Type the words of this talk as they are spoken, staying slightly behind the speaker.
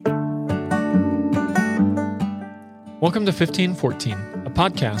Welcome to 1514, a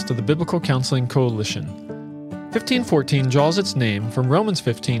podcast of the Biblical Counseling Coalition. 1514 draws its name from Romans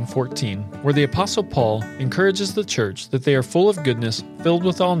 15:14, where the Apostle Paul encourages the church that they are full of goodness, filled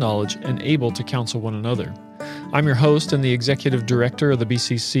with all knowledge, and able to counsel one another. I'm your host and the Executive Director of the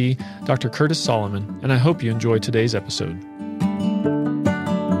BCC, Dr. Curtis Solomon, and I hope you enjoy today's episode.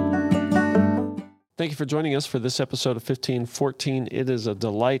 Thank you for joining us for this episode of 1514. It is a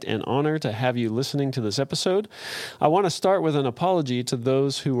delight and honor to have you listening to this episode. I want to start with an apology to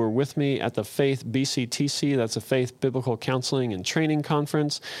those who were with me at the Faith BCTC. That's a Faith Biblical Counseling and Training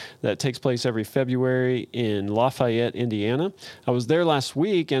Conference that takes place every February in Lafayette, Indiana. I was there last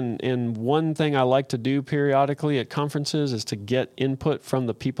week, and one thing I like to do periodically at conferences is to get input from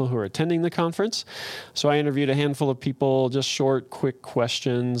the people who are attending the conference. So I interviewed a handful of people, just short, quick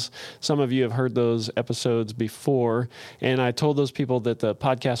questions. Some of you have heard those episodes before, and I told those people that the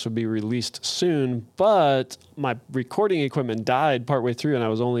podcast would be released soon, but my recording equipment died partway through, and I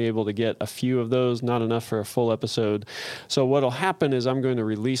was only able to get a few of those, not enough for a full episode. So what'll happen is I'm going to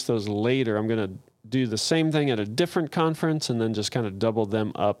release those later. I'm going to do the same thing at a different conference and then just kind of double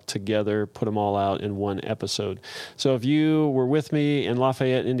them up together, put them all out in one episode. So if you were with me in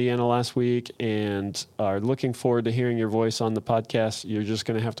Lafayette, Indiana last week and are looking forward to hearing your voice on the podcast, you're just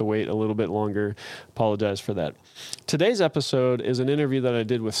going to have to wait a little bit longer. Apologize for that. Today's episode is an interview that I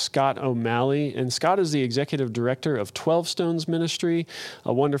did with Scott O'Malley, and Scott is the Executive Director of 12 Stones Ministry,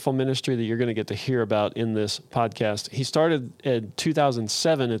 a wonderful ministry that you're going to get to hear about in this podcast. He started in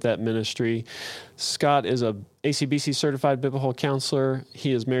 2007 at that ministry. Scott is a ACBC certified biblical counselor.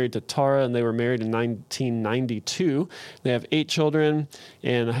 He is married to Tara, and they were married in 1992. They have 8 children,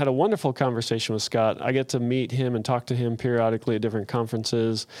 and I had a wonderful conversation with Scott. I get to meet him and talk to him periodically at different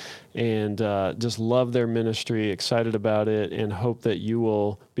conferences, and just love their ministry, excited about it, and hope that you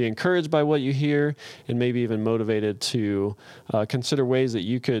will be encouraged by what you hear and maybe even motivated to consider ways that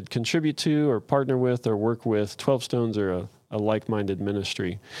you could contribute to or partner with or work with 12 Stones or a like-minded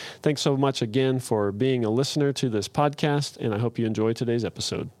ministry. Thanks so much again for being a listener to this podcast, and I hope you enjoy today's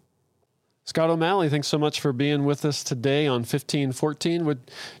episode. Scott O'Malley, thanks so much for being with us today on 1514.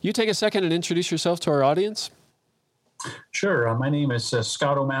 Would you take a second and introduce yourself to our audience? Sure. My name is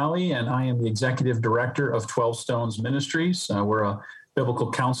Scott O'Malley, and I am the Executive Director of 12 Stones Ministries. We're a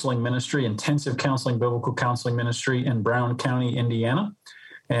biblical counseling ministry, intensive counseling, biblical counseling ministry in Brown County, Indiana.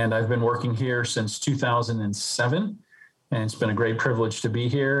 And I've been working here since 2007. And it's been a great privilege to be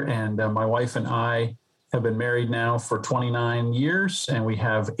here. And my wife and I have been married now for 29 years, and we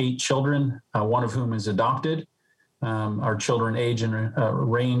have 8 children, one of whom is adopted. Our children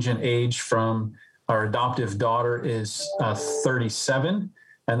range in age from our adoptive daughter is 37,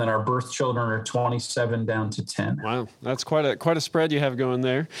 and then our birth children are 27 down to 10. Wow, that's quite a spread you have going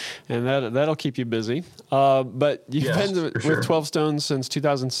there, and that'll keep you busy. But you've been with 12 Stones since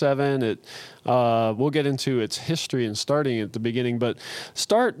 2007. We'll get into its history and starting at the beginning, but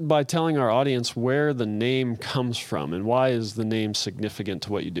start by telling our audience where the name comes from and why is the name significant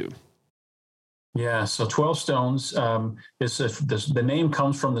to what you do. Yeah, so 12 Stones, the name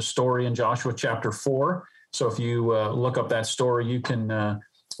comes from the story in Joshua chapter 4. So if you look up that story, you can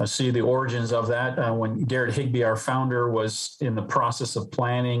see the origins of that. When Garrett Higbee, our founder, was in the process of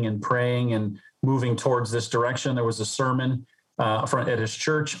planning and praying and moving towards this direction, there was a sermon at his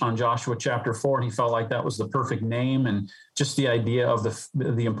church on Joshua chapter 4, and he felt like that was the perfect name, and just the idea of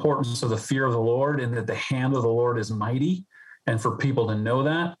the importance of the fear of the Lord and that the hand of the Lord is mighty, and for people to know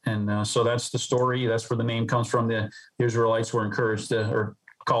that. And so that's the story. That's where the name comes from. The Israelites were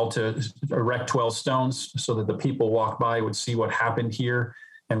called to erect 12 stones so that the people walk by would see what happened here.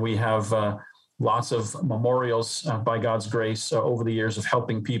 And we have lots of memorials by God's grace over the years of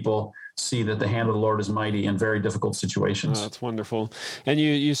helping people see that the hand of the Lord is mighty in very difficult situations. Oh, that's wonderful. And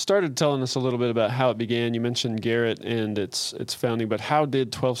you started telling us a little bit about how it began. You mentioned Garrett and its founding, but how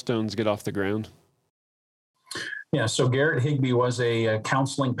did 12 Stones get off the ground? Yeah, so Garrett Higbee was a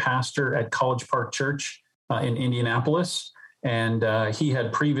counseling pastor at College Park Church in Indianapolis. And he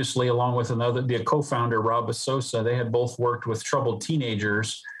had previously, along with the co-founder, Rob Basosa, they had both worked with troubled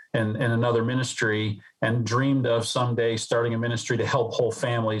teenagers in another ministry and dreamed of someday starting a ministry to help whole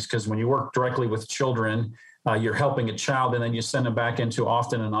families. Because when you work directly with children, you're helping a child and then you send them back into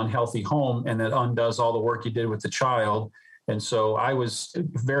often an unhealthy home, and that undoes all the work you did with the child. And so I was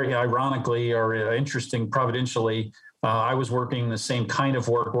very ironically or interesting providentially, I was working the same kind of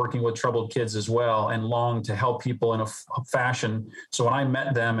work, working with troubled kids as well, and longed to help people in a fashion. So when I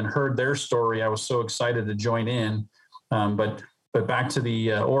met them and heard their story, I was so excited to join in. But back to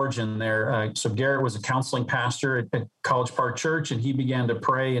the origin there. So Garrett was a counseling pastor at College Park Church, and he began to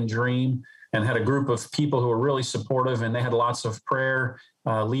pray and dream and had a group of people who were really supportive, and they had lots of prayer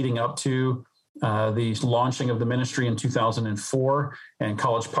leading up to the launching of the ministry in 2004, and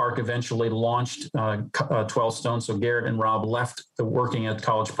College Park eventually launched 12 Stones. So Garrett and Rob left working at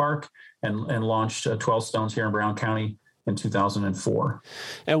College Park and launched 12 Stones here in Brown County in 2004.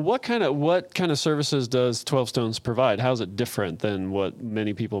 And what kind of services does 12 Stones provide? How is it different than what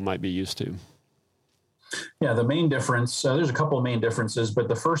many people might be used to? Yeah, the main difference, there's a couple of main differences, but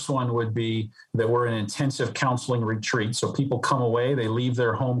the first one would be that we're an intensive counseling retreat. So people come away, they leave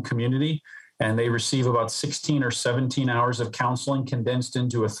their home community, and they receive about 16 or 17 hours of counseling condensed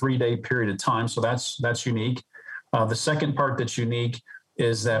into a 3-day period of time. So that's unique. The second part that's unique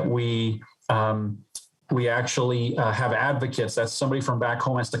is that we actually have advocates. That's somebody from back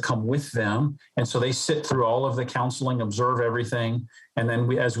home has to come with them. And so they sit through all of the counseling, observe everything. And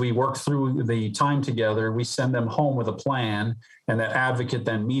then as we work through the time together, we send them home with a plan. And that advocate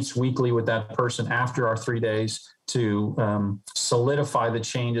then meets weekly with that person after our 3 days to solidify the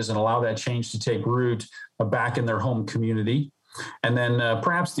changes and allow that change to take root back in their home community. And then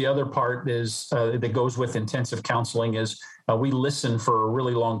perhaps the other part is that goes with intensive counseling is we listen for a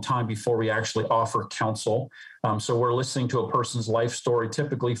really long time before we actually offer counsel. So we're listening to a person's life story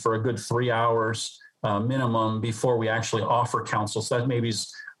typically for a good 3 hours minimum before we actually offer counsel. So that maybe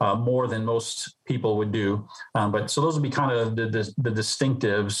is more than most people would do. But so those would be kind of the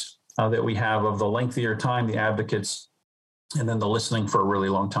distinctives that we have of the lengthier time, the advocates, and then the listening for a really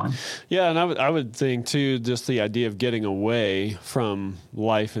long time. Yeah, and I would think too, just the idea of getting away from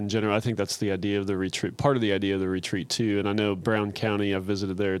life in general. I think that's the idea of the retreat, part of the idea of the retreat too. And I know Brown County, I've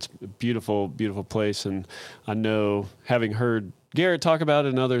visited there. It's a beautiful, beautiful place. And I know, having heard Garrett talk about it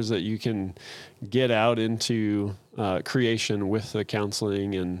and others, that you can get out into creation with the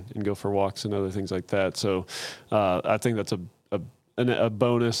counseling and go for walks and other things like that. So I think that's a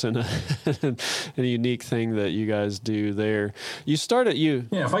bonus and a unique thing that you guys do there. Yeah,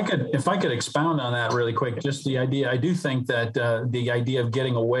 if I could expound on that really quick, just the idea, I do think that the idea of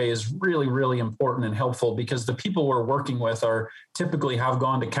getting away is really, really important and helpful, because the people we're working with are typically have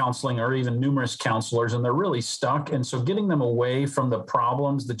gone to counseling or even numerous counselors, and they're really stuck. And so getting them away from the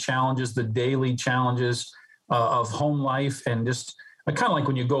problems, the challenges, the daily challenges of home life, and just kind of like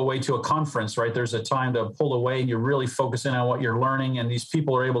when you go away to a conference, right? There's a time to pull away and you really focus in on what you're learning. And these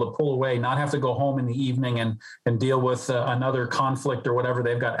people are able to pull away, not have to go home in the evening and deal with another conflict or whatever.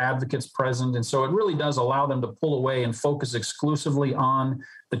 They've got advocates present. And so it really does allow them to pull away and focus exclusively on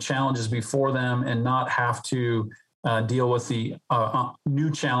the challenges before them and not have to deal with the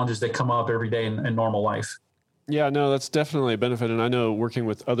new challenges that come up every day in normal life. Yeah, no, that's definitely a benefit. And I know working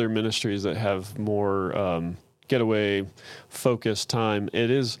with other ministries that have more getaway focused time,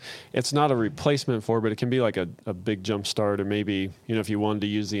 it's not a replacement for, but it can be like a big jump start. Or maybe, if you wanted to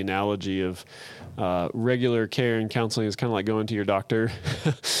use the analogy of regular care and counseling is kind of like going to your doctor.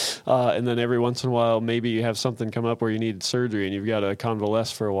 And then every once in a while, maybe you have something come up where you need surgery and you've got to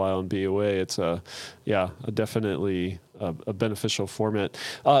convalesce for a while and be away. It's definitely a beneficial format.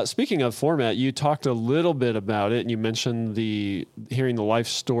 Speaking of format, you talked a little bit about it, and you mentioned hearing the life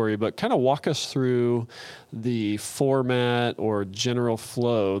story, but kind of walk us through the format or general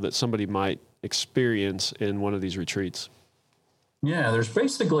flow that somebody might experience in one of these retreats. Yeah, there's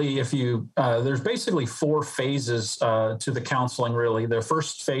basically there's basically 4 phases to the counseling. Really, the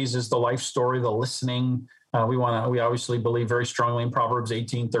first phase is the life story, the listening. We obviously believe very strongly in Proverbs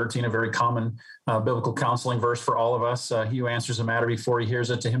 18:13, a very common biblical counseling verse for all of us. He who answers a matter before he hears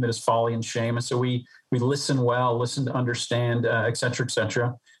it, to him it is folly and shame. And so we listen well, listen to understand, et cetera, et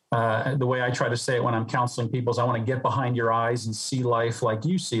cetera. The way I try to say it when I'm counseling people is I want to get behind your eyes and see life like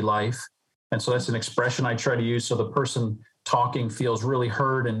you see life. And so that's an expression I try to use so the person talking feels really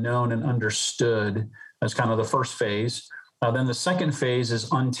heard and known and understood. That's kind of the first phase. Then the second phase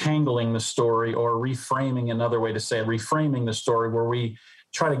is untangling the story, or reframing, another way to say it, reframing the story, where we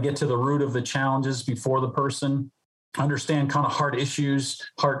try to get to the root of the challenges before the person, understand kind of hard issues,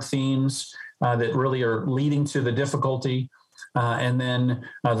 hard themes that really are leading to the difficulty. And then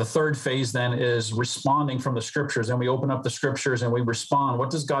the third phase then is responding from the scriptures. And we open up the scriptures and we respond. What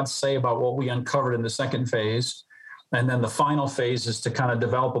does God say about what we uncovered in the second phase? And then the final phase is to kind of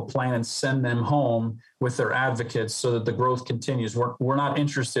develop a plan and send them home with their advocates so that the growth continues. We're not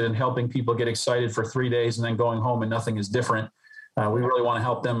interested in helping people get excited for 3 days and then going home and nothing is different. We really want to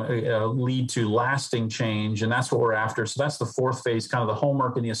help them lead to lasting change. And that's what we're after. So that's the fourth phase, kind of the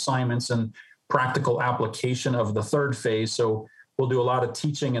homework and the assignments and practical application of the third phase. So we'll do a lot of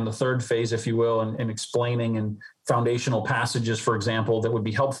teaching in the third phase, if you will, and explaining and foundational passages, for example, that would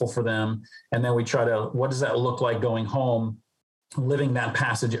be helpful for them. And then we try to, what does that look like going home? living that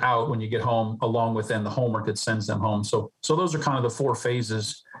passage out when you get home, along with then the homework that sends them home. So those are kind of the 4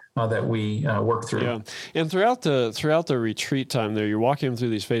 phases that we work through. Yeah, and throughout the retreat time there, you're walking them through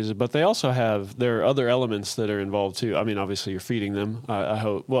these phases, but there are other elements that are involved too. I mean, obviously you're feeding them. I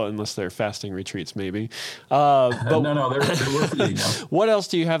hope, well, unless they're fasting retreats, maybe. But no, they're feeding them. What else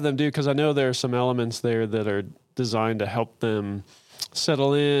do you have them do? Because I know there are some elements there that are designed to help them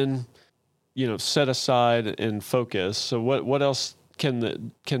settle in, set aside and focus. So what else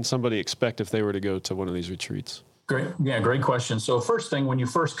can somebody expect if they were to go to one of these retreats? Great question. So first thing, when you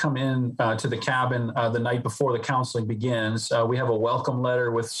first come in to the cabin the night before the counseling begins, we have a welcome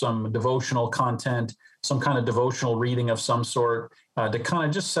letter with some devotional content, some kind of devotional reading of some sort to kind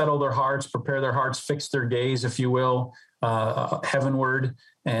of just settle their hearts, prepare their hearts, fix their gaze, if you will, heavenward.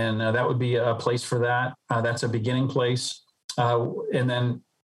 And that would be a place for that. That's a beginning place. And then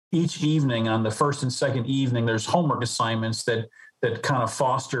each evening, on the first and second evening, there's homework assignments that kind of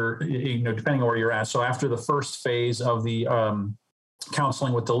foster, depending on where you're at. So after the first phase of the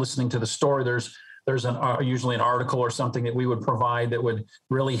counseling with the listening to the story, there's usually an article or something that we would provide that would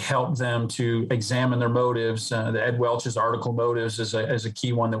really help them to examine their motives. The Ed Welch's article, Motives, is a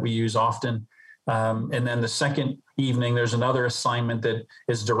key one that we use often. And then the second evening, there's another assignment that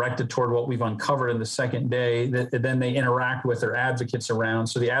is directed toward what we've uncovered in the second day that then they interact with their advocates around.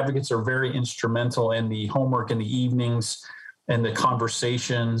 So the advocates are very instrumental in the homework in the evenings and the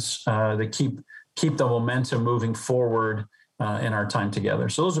conversations that keep the momentum moving forward in our time together.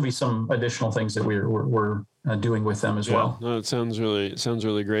 So those would be some additional things that we're doing with them as well. No, it sounds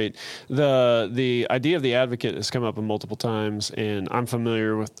really great. The idea of the advocate has come up multiple times, and I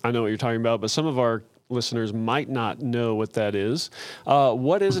know what you're talking about, but some of our listeners might not know what that is.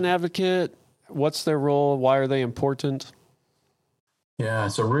 What is an advocate? What's their role? Why are they important? Yeah,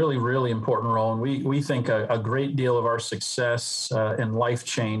 it's a really, really important role. And we think a great deal of our success and life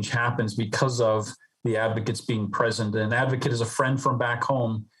change happens because of the advocates being present. An advocate is a friend from back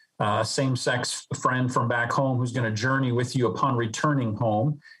home, a same-sex friend from back home who's going to journey with you upon returning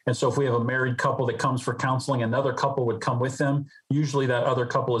home. And so if we have a married couple that comes for counseling, another couple would come with them. Usually that other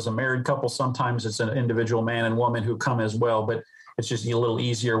couple is a married couple. Sometimes it's an individual man and woman who come as well, but it's just a little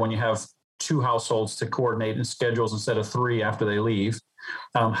easier when you have 2 households to coordinate in schedules instead of 3 after they leave.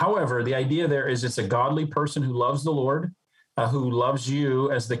 However, the idea there is it's a godly person who loves the Lord, who loves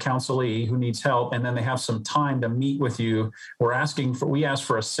you as the counselee, who needs help, and then they have some time to meet with you. We ask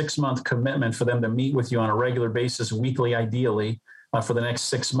for a 6-month commitment for them to meet with you on a regular basis, weekly, ideally, for the next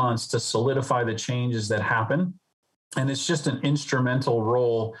 6 months to solidify the changes that happen. And it's just an instrumental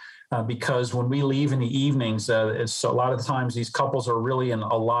role because when we leave in the evenings, it's a lot of times these couples are really in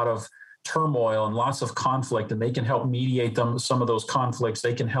a lot of turmoil and lots of conflict, and they can help mediate some of those conflicts.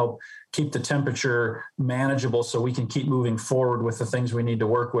 They can help keep the temperature manageable so we can keep moving forward with the things we need to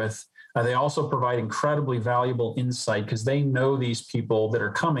work with. They also provide incredibly valuable insight because they know these people that are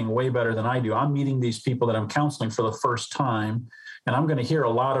coming way better than I do. I'm meeting these people that I'm counseling for the first time, and I'm going to hear a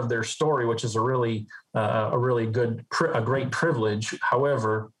lot of their story, which is a great privilege.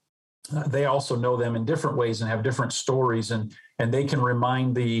 However, they also know them in different ways and have different stories, and they can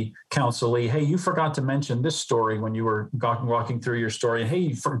remind the counselee, hey, you forgot to mention this story when you were walking through your story.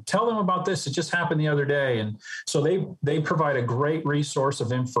 Hey, tell them about this. It just happened the other day. And so they provide a great resource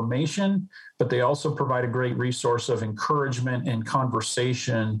of information, but they also provide a great resource of encouragement and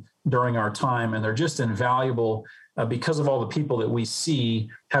conversation during our time. And they're just invaluable because of all the people that we see.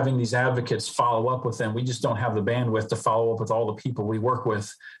 Having these advocates follow up with them, we just don't have the bandwidth to follow up with all the people we work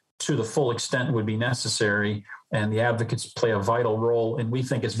with to the full extent would be necessary. And the advocates play a vital role. And we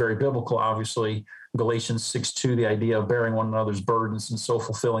think it's very biblical, obviously. Galatians 6:2, the idea of bearing one another's burdens and so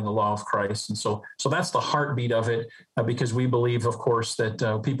fulfilling the law of Christ. And so that's the heartbeat of it, because we believe, of course,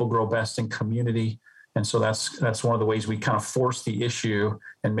 that people grow best in community. And so that's one of the ways we kind of force the issue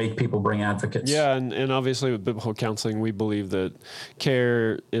and make people bring advocates. Yeah, and obviously with biblical counseling, we believe that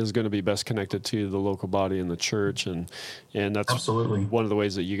care is going to be best connected to the local body and the church, and that's absolutely one of the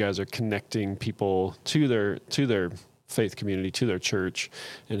ways that you guys are connecting people to their faith community, to their church,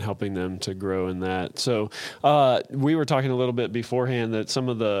 and helping them to grow in that. So we were talking a little bit beforehand that some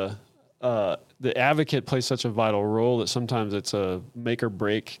of the advocate plays such a vital role that sometimes it's a make or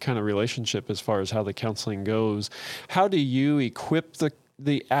break kind of relationship as far as how the counseling goes. How do you equip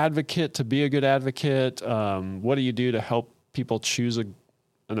the advocate to be a good advocate? What do you do to help people choose an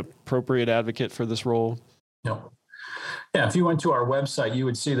appropriate advocate for this role? Yeah, if you went to our website, you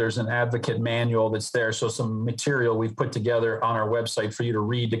would see there's an advocate manual that's there. So some material we've put together on our website for you to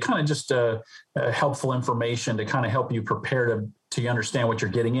read, to kind of just helpful information to kind of help you prepare to understand what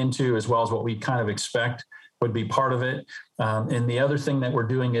you're getting into, as well as what we kind of expect would be part of it. And the other thing that we're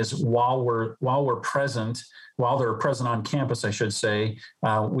doing is while they're present on campus, I should say,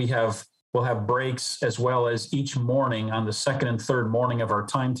 we'll have breaks, as well as each morning on the second and third morning of our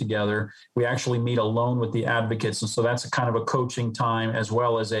time together, we actually meet alone with the advocates. And so that's a kind of a coaching time, as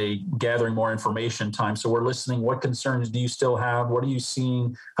well as a gathering more information time. So we're listening. What concerns do you still have? What are you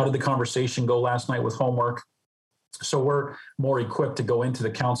seeing? How did the conversation go last night with homework? So we're more equipped to go into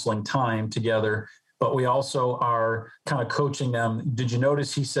the counseling time together. But we also are kind of coaching them. Did you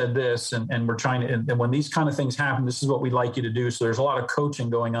notice he said this? And we're trying to, and when these kind of things happen, this is what we'd like you to do. So there's a lot of coaching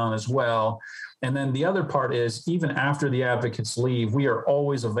going on as well. And then the other part is, even after the advocates leave, we are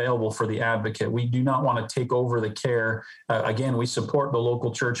always available for the advocate. We do not want to take over the care. Again, we support the local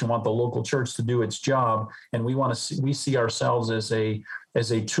church and want the local church to do its job. And we see ourselves as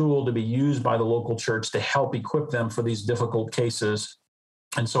a tool to be used by the local church to help equip them for these difficult cases.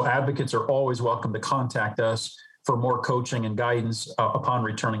 And so advocates are always welcome to contact us for more coaching and guidance upon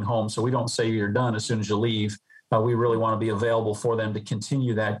returning home. So we don't say you're done as soon as you leave. We really want to be available for them to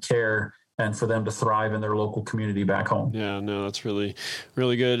continue that care and for them to thrive in their local community back home. Yeah, no, that's really,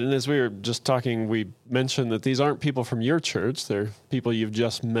 really good. And as we were just talking, we mentioned that these aren't people from your church. They're people you've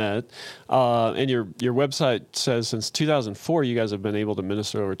just met. And your website says since 2004, you guys have been able to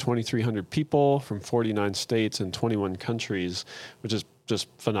minister over 2,300 people from 49 states and 21 countries, which is just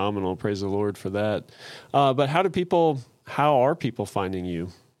phenomenal. Praise the Lord for that. But how are people finding you?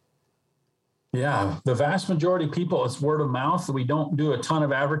 Yeah, the vast majority of people, it's word of mouth. We don't do a ton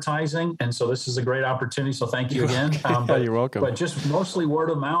of advertising. And so this is a great opportunity. So thank you again. You're welcome. But just mostly word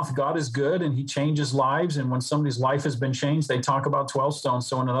of mouth. God is good and he changes lives. And when somebody's life has been changed, they talk about 12 Stones.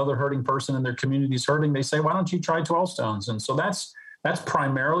 So when another hurting person in their community is hurting, they say, why don't you try 12 Stones? And so that's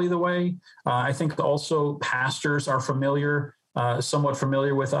primarily the way. I think also pastors are somewhat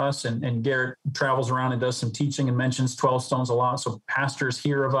familiar with us. And Garrett travels around and does some teaching and mentions 12 Stones a lot. So pastors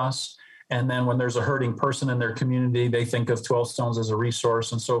hear of us. And then when there's a hurting person in their community, they think of 12 Stones as a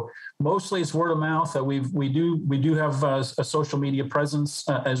resource. And so mostly it's word of mouth. We do have a social media presence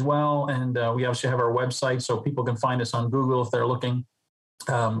as well. And we obviously have our website, so people can find us on Google if they're looking.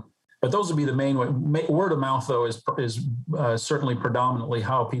 But those would be the main way. Word of mouth, though, is certainly predominantly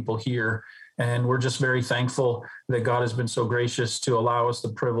how people hear. And we're just very thankful that God has been so gracious to allow us the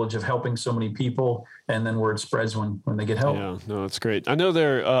privilege of helping so many people. And then word spreads when they get help. Yeah, no, that's great. I know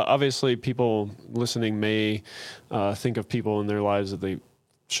there obviously people listening may think of people in their lives that they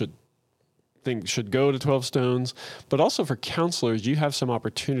should go to 12 Stones, but also for counselors, you have some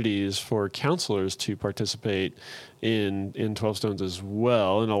opportunities for counselors to participate in 12 Stones as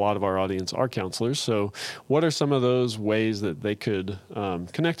well. And a lot of our audience are counselors. So what are some of those ways that they could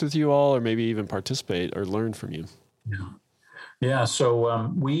connect with you all, or maybe even participate or learn from you? Yeah.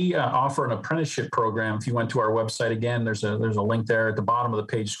 So we offer an apprenticeship program. If you went to our website, again, there's a link there at the bottom of the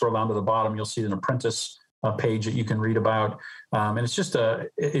page. Scroll down to the bottom, you'll see an apprentice page that you can read about. And it's just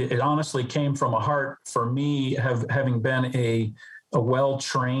it honestly came from a heart for me, having been a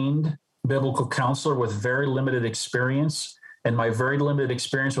well-trained biblical counselor with very limited experience. And my very limited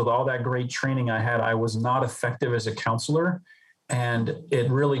experience with all that great training I had, I was not effective as a counselor. And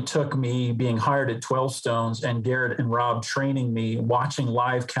it really took me being hired at 12 Stones and Garrett and Rob training me, watching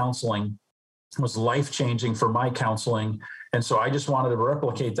live counseling was life-changing for my counseling. And so I just wanted to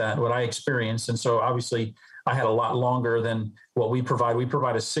replicate that, what I experienced. And so obviously I had a lot longer than what we provide. We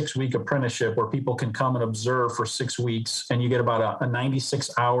provide a 6-week apprenticeship where people can come and observe for 6 weeks. And you get about a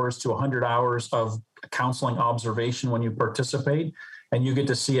 96 hours to 100 hours of counseling observation when you participate. And you get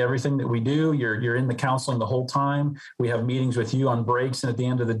to see everything that we do. You're in the counseling the whole time. We have meetings with you on breaks and at the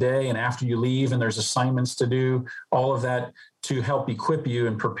end of the day and after you leave, and there's assignments to do, all of that to help equip you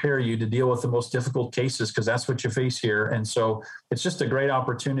and prepare you to deal with the most difficult cases, because that's what you face here. And so it's just a great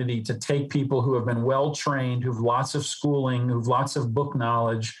opportunity to take people who have been well-trained, who've lots of schooling, who've lots of book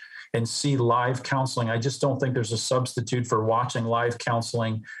knowledge, and see live counseling. I just don't think there's a substitute for watching live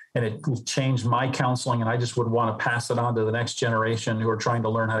counseling, and it changed my counseling, and I just would want to pass it on to the next generation who are trying to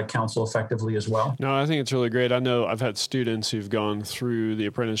learn how to counsel effectively as well. No, I think it's really great. I know I've had students who've gone through the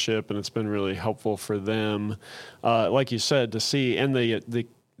apprenticeship, and it's been really helpful for them, like you said, to see, and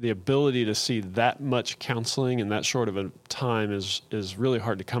the ability to see that much counseling in that short of a time is really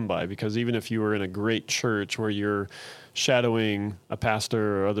hard to come by, because even if you were in a great church where you're shadowing a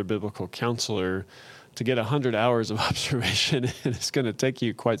pastor or other biblical counselor, to get 100 hours of observation, it's going to take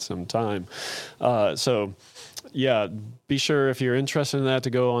you quite some time. So yeah, be sure if you're interested in that to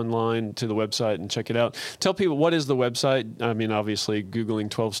go online to the website and check it out. Tell people, what is the website? I mean, obviously Googling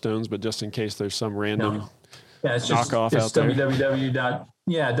 12 Stones, but just in case there's some random knockoff out there.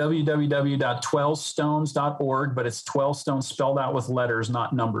 Yeah, www.12stones.org, but it's 12 stones spelled out with letters,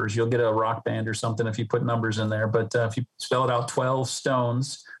 not numbers. You'll get a rock band or something if you put numbers in there. But if you spell it out,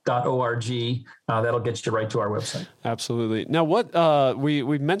 12stones.org, that'll get you right to our website. Absolutely. Now, what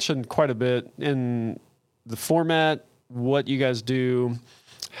we mentioned quite a bit in the format, what you guys do,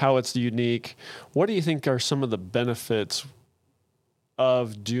 how it's unique. What do you think are some of the benefits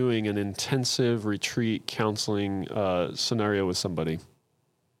of doing an intensive retreat counseling scenario with somebody?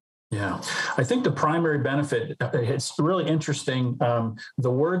 Yeah, I think the primary benefit, it's really interesting.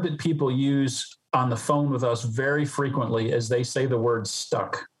 The word that people use on the phone with us very frequently is they say the word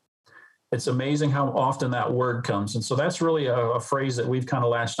stuck. It's amazing how often that word comes. And so that's really a phrase that we've kind of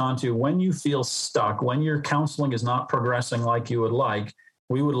latched onto. When you feel stuck, when your counseling is not progressing like you would like,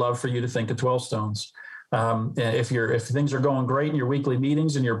 we would love for you to think of 12 stones. If things are going great in your weekly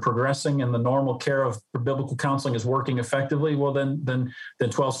meetings and you're progressing and the normal care of biblical counseling is working effectively, well, then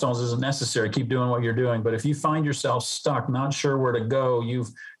 12 stones isn't necessary. Keep doing what you're doing. But if you find yourself stuck, not sure where to go,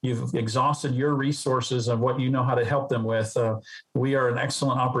 you've exhausted your resources and what you know how to help them with, we are an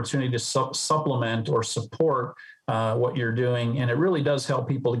excellent opportunity to supplement or support what you're doing. And it really does help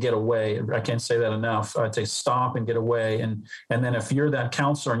people to get away. I can't say that enough, to stop and get away. And then if you're that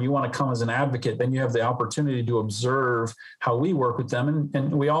counselor and you want to come as an advocate, then you have the opportunity to observe how we work with them.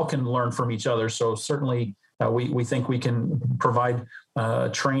 And we all can learn from each other. So certainly we think we can provide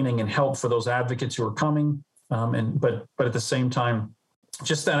training and help for those advocates who are coming. But at the same time,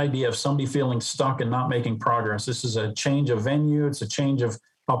 just that idea of somebody feeling stuck and not making progress. This is a change of venue. It's a change of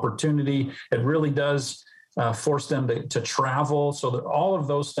opportunity. It really does force them to travel. So that all of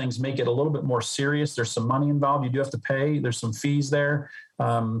those things make it a little bit more serious. There's some money involved. You do have to pay. There's some fees there.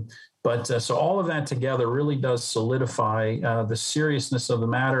 So all of that together really does solidify the seriousness of the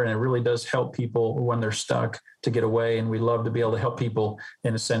matter. And it really does help people when they're stuck to get away. And we love to be able to help people,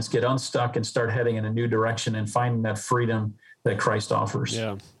 in a sense, get unstuck and start heading in a new direction and finding that freedom that Christ offers.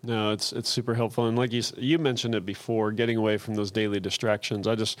 Yeah, no, it's super helpful. And like you mentioned it before, getting away from those daily distractions.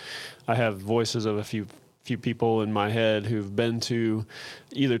 I have voices of a few people in my head who've been to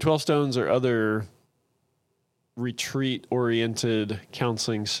either 12 Stones or other retreat-oriented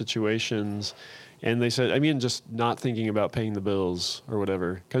counseling situations. And they said, just not thinking about paying the bills or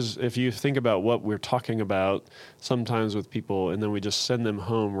whatever. Because if you think about what we're talking about sometimes with people, and then we just send them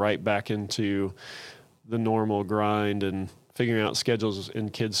home right back into the normal grind and figuring out schedules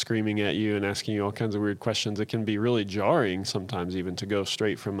and kids screaming at you and asking you all kinds of weird questions, it can be really jarring sometimes even to go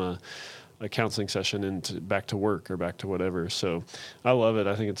straight from a counseling session and back to work or back to whatever. So I love it.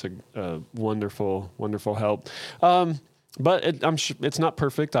 I think it's a wonderful, wonderful help. But it's not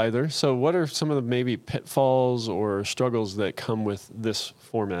perfect either. So what are some of the maybe pitfalls or struggles that come with this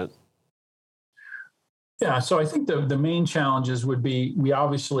format? Yeah, so I think the main challenges would be we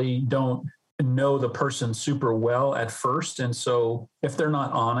obviously don't know the person super well at first. And so if they're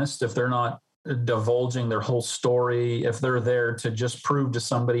not honest, if they're not divulging their whole story, if they're there to just prove to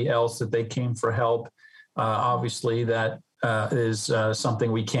somebody else that they came for help, obviously that is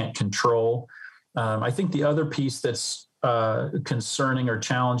something we can't control. I think the other piece that's concerning or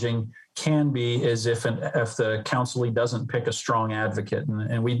challenging can be is if the counselee doesn't pick a strong advocate,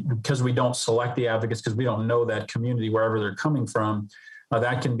 and because we don't select the advocates because we don't know that community wherever they're coming from.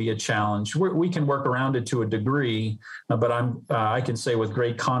 That can be a challenge. We can work around it to a degree, but I can say with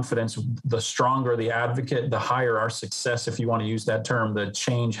great confidence, the stronger the advocate, the higher our success, if you want to use that term, the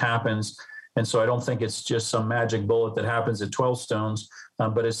change happens. And so I don't think it's just some magic bullet that happens at 12 Stones,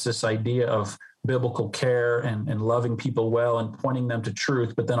 but it's this idea of biblical care and loving people well and pointing them to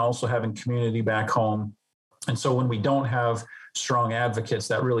truth, but then also having community back home. And so when we don't have strong advocates,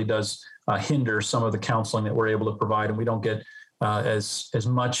 that really does hinder some of the counseling that we're able to provide, and we don't get as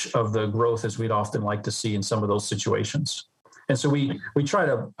much of the growth as we'd often like to see in some of those situations. And so we try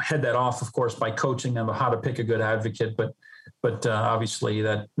to head that off, of course, by coaching them on how to pick a good advocate, but obviously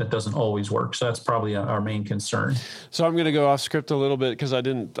that doesn't always work. So that's probably our main concern. So I'm going to go off script a little bit because I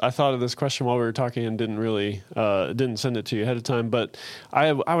thought of this question while we were talking and didn't send it to you ahead of time. But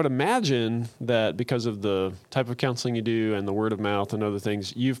I would imagine that because of the type of counseling you do and the word of mouth and other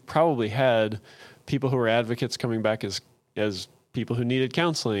things, you've probably had people who are advocates coming back as people who needed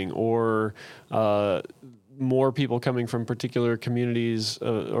counseling, or more people coming from particular communities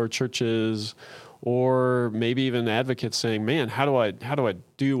or churches, or maybe even advocates saying, "Man, how do I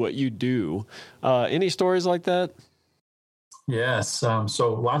do what you do?" Any stories like that? Yes.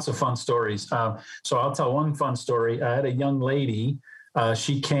 So lots of fun stories. So I'll tell one fun story. I had a young lady.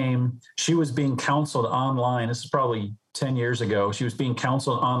 She was being counseled online. This is probably 10 years ago. She was being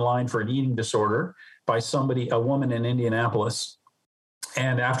counseled online for an eating disorder by a woman in Indianapolis.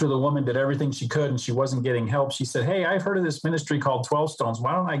 And after the woman did everything she could and she wasn't getting help, she said, "Hey, I've heard of this ministry called 12 Stones.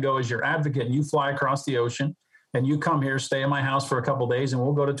 Why don't I go as your advocate and you fly across the ocean and you come here, stay in my house for a couple of days, and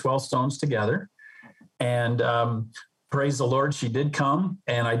we'll go to 12 Stones together." And praise the Lord, she did come,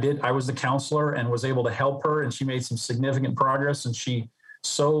 and I was the counselor and was able to help her, and she made some significant progress, and she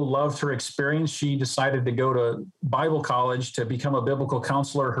so loved her experience. She decided to go to Bible college to become a biblical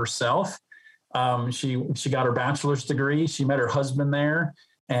counselor herself. She got her bachelor's degree. She met her husband there.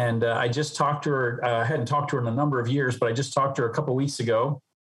 And I just talked to her. I hadn't talked to her in a number of years, but I just talked to her a couple of weeks ago,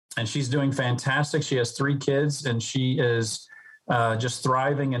 and she's doing fantastic. She has 3 kids, and she is just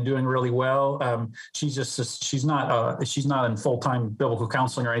thriving and doing really well. She's not in full-time biblical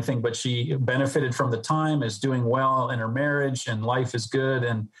counseling or anything, but she benefited from the time, is doing well in her marriage, and life is good.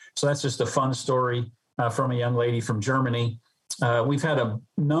 And so that's just a fun story from a young lady from Germany. We've had a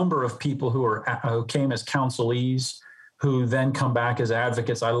number of people who came as counselees who then come back as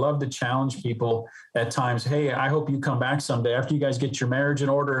advocates. I love to challenge people at times. Hey, I hope you come back someday. After you guys get your marriage in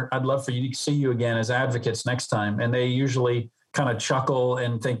order, I'd love for you to see you again as advocates next time. And they usually kind of chuckle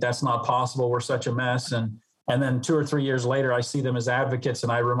and think that's not possible. We're such a mess. And then 2 or 3 years later, I see them as advocates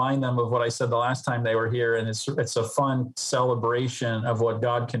and I remind them of what I said the last time they were here. And it's a fun celebration of what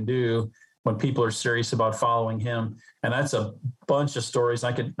God can do when people are serious about following him. And that's a bunch of stories.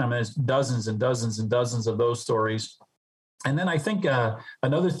 There's dozens and dozens and dozens of those stories. And then I think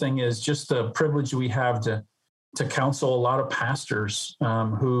another thing is just the privilege we have to counsel a lot of pastors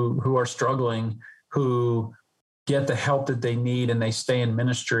who are struggling, who get the help that they need and they stay in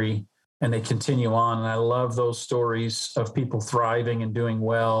ministry and they continue on. And I love those stories of people thriving and doing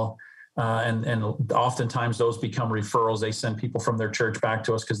well. And oftentimes those become referrals. They send people from their church back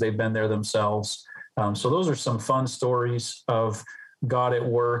to us because they've been there themselves. So those are some fun stories of God at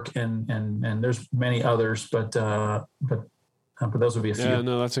work, and there's many others, but those would be a few. Yeah,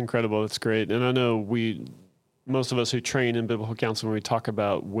 no, that's incredible. That's great. And I know most of us who train in biblical counseling, we talk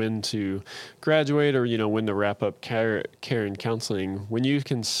about when to graduate or, when to wrap up care and counseling. When you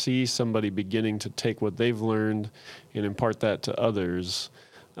can see somebody beginning to take what they've learned and impart that to others,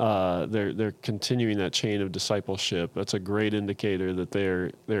 they're continuing that chain of discipleship. That's a great indicator that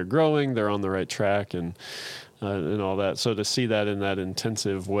they're growing, they're on the right track, and all that. So to see that in that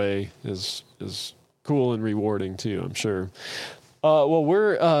intensive way is cool and rewarding too, I'm sure. Well,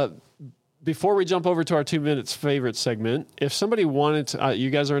 we're before we jump over to our 2 minutes favorite segment, if somebody wanted to,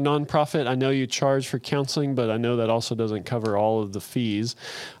 you guys are a nonprofit. I know you charge for counseling, but I know that also doesn't cover all of the fees.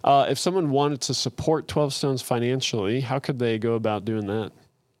 If someone wanted to support 12 Stones financially, how could they go about doing that?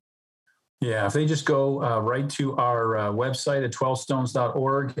 Yeah, if they just go right to our website at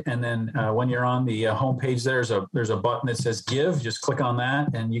 12stones.org, and then when you're on the homepage, there's a button that says Give. Just click on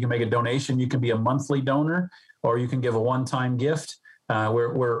that, and you can make a donation. You can be a monthly donor, or you can give a one-time gift.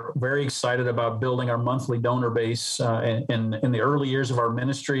 We're very excited about building our monthly donor base. In the early years of our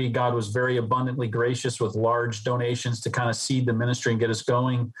ministry, God was very abundantly gracious with large donations to kind of seed the ministry and get us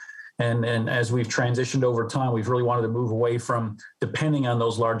going. And as we've transitioned over time, we've really wanted to move away from depending on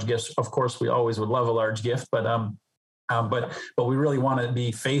those large gifts. Of course, we always would love a large gift, but we really want to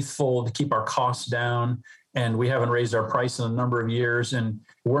be faithful to keep our costs down. And we haven't raised our price in a number of years. And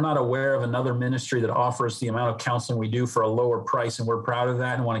we're not aware of another ministry that offers the amount of counseling we do for a lower price. And we're proud of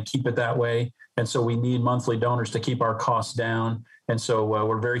that and want to keep it that way. And so we need monthly donors to keep our costs down. And so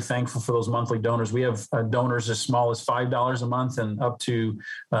we're very thankful for those monthly donors. We have donors as small as $5 a month and up to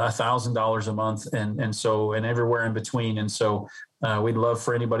 $1,000 a month, and everywhere in between. And so we'd love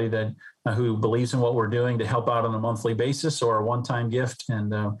for anybody that who believes in what we're doing to help out on a monthly basis or a one-time gift.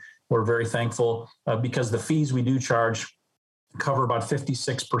 And we're very thankful because the fees we do charge cover about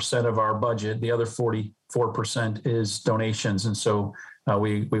 56% of our budget. The other 44% is donations. And so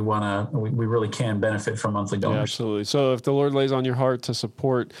we really can benefit from monthly donors. Yeah, absolutely. So if the Lord lays on your heart to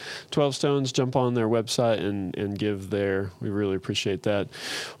support 12 Stones, jump on their website and give there. We really appreciate that.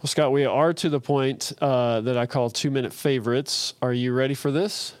 Well, Scott, we are to the point that I call 2-minute favorites. Are you ready for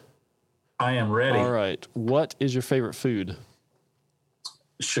this? I am ready. All right. What is your favorite food?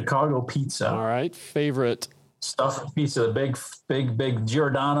 Chicago pizza. All right. Favorite stuffed pizza, the big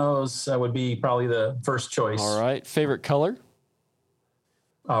Giordano's would be probably the first choice. All right. Favorite color?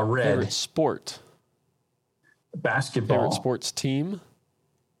 Red. Favorite sport? Basketball. Favorite sports team?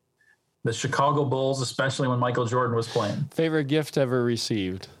 The Chicago Bulls, especially when Michael Jordan was playing. Favorite gift ever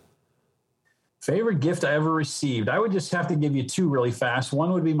received? Favorite gift I ever received? I would just have to give you two really fast.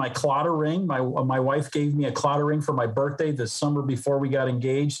 One would be my Clotter ring. My wife gave me a Clotter ring for my birthday the summer before we got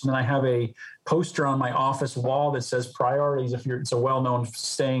engaged. And then I have a poster on my office wall that says priorities. It's a well-known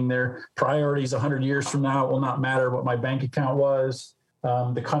saying there. Priorities 100 years from now, it will not matter what my bank account was.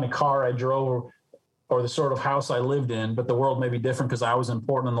 the kind of car I drove or the sort of house I lived in, but the world may be different because I was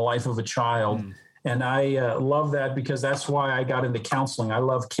important in the life of a child. And I love that because that's why I got into counseling. I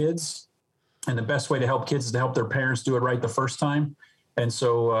love kids, and the best way to help kids is to help their parents do it right the first time. And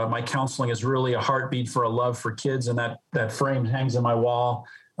so my counseling is really a heartbeat for a love for kids, and that frame hangs on my wall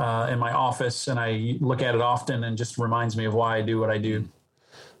in my office, and I look at it often and just reminds me of why I do what I do.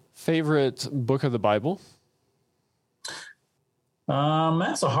 Favorite book of the Bible?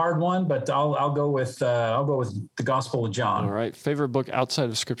 That's a hard one, but I'll go with the Gospel of John. All right. Favorite book outside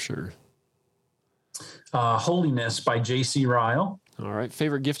of Scripture? Holiness by J.C. Ryle. All right.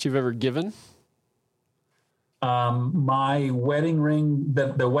 Favorite gift you've ever given? My wedding ring,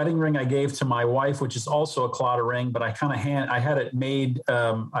 the wedding ring I gave to my wife, which is also a Claddagh ring, but I had it made.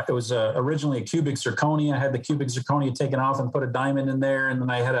 It was originally a cubic zirconia. I had the cubic zirconia taken off and put a diamond in there, and then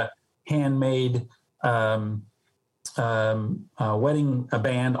I had a handmade wedding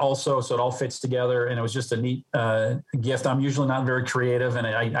band also, so it all fits together, and it was just a neat gift. I'm usually not very creative, and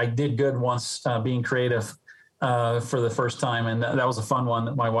I did good once being creative for the first time, and that was a fun one.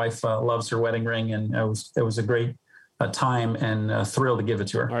 That my wife loves her wedding ring, and it was a great time and a thrill to give it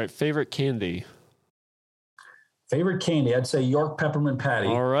to her. All right, favorite candy? Favorite candy, I'd say York Peppermint Patty.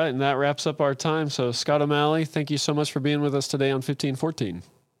 All right, and that wraps up our time. So Scott O'Malley, thank you so much for being with us today on 1514.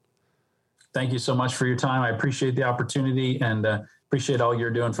 Thank you so much for your time. I appreciate the opportunity and appreciate all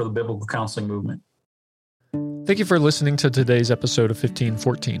you're doing for the biblical counseling movement. Thank you for listening to today's episode of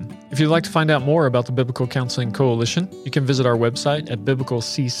 1514. If you'd like to find out more about the Biblical Counseling Coalition, you can visit our website at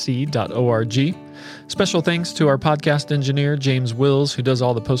biblicalcc.org. Special thanks to our podcast engineer, James Wills, who does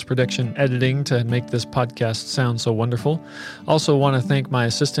all the post-production editing to make this podcast sound so wonderful. Also want to thank my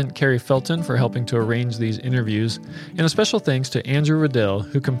assistant, Carrie Felton, for helping to arrange these interviews. And a special thanks to Andrew Riddell,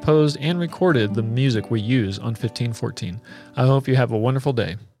 who composed and recorded the music we use on 1514. I hope you have a wonderful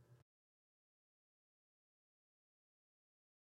day.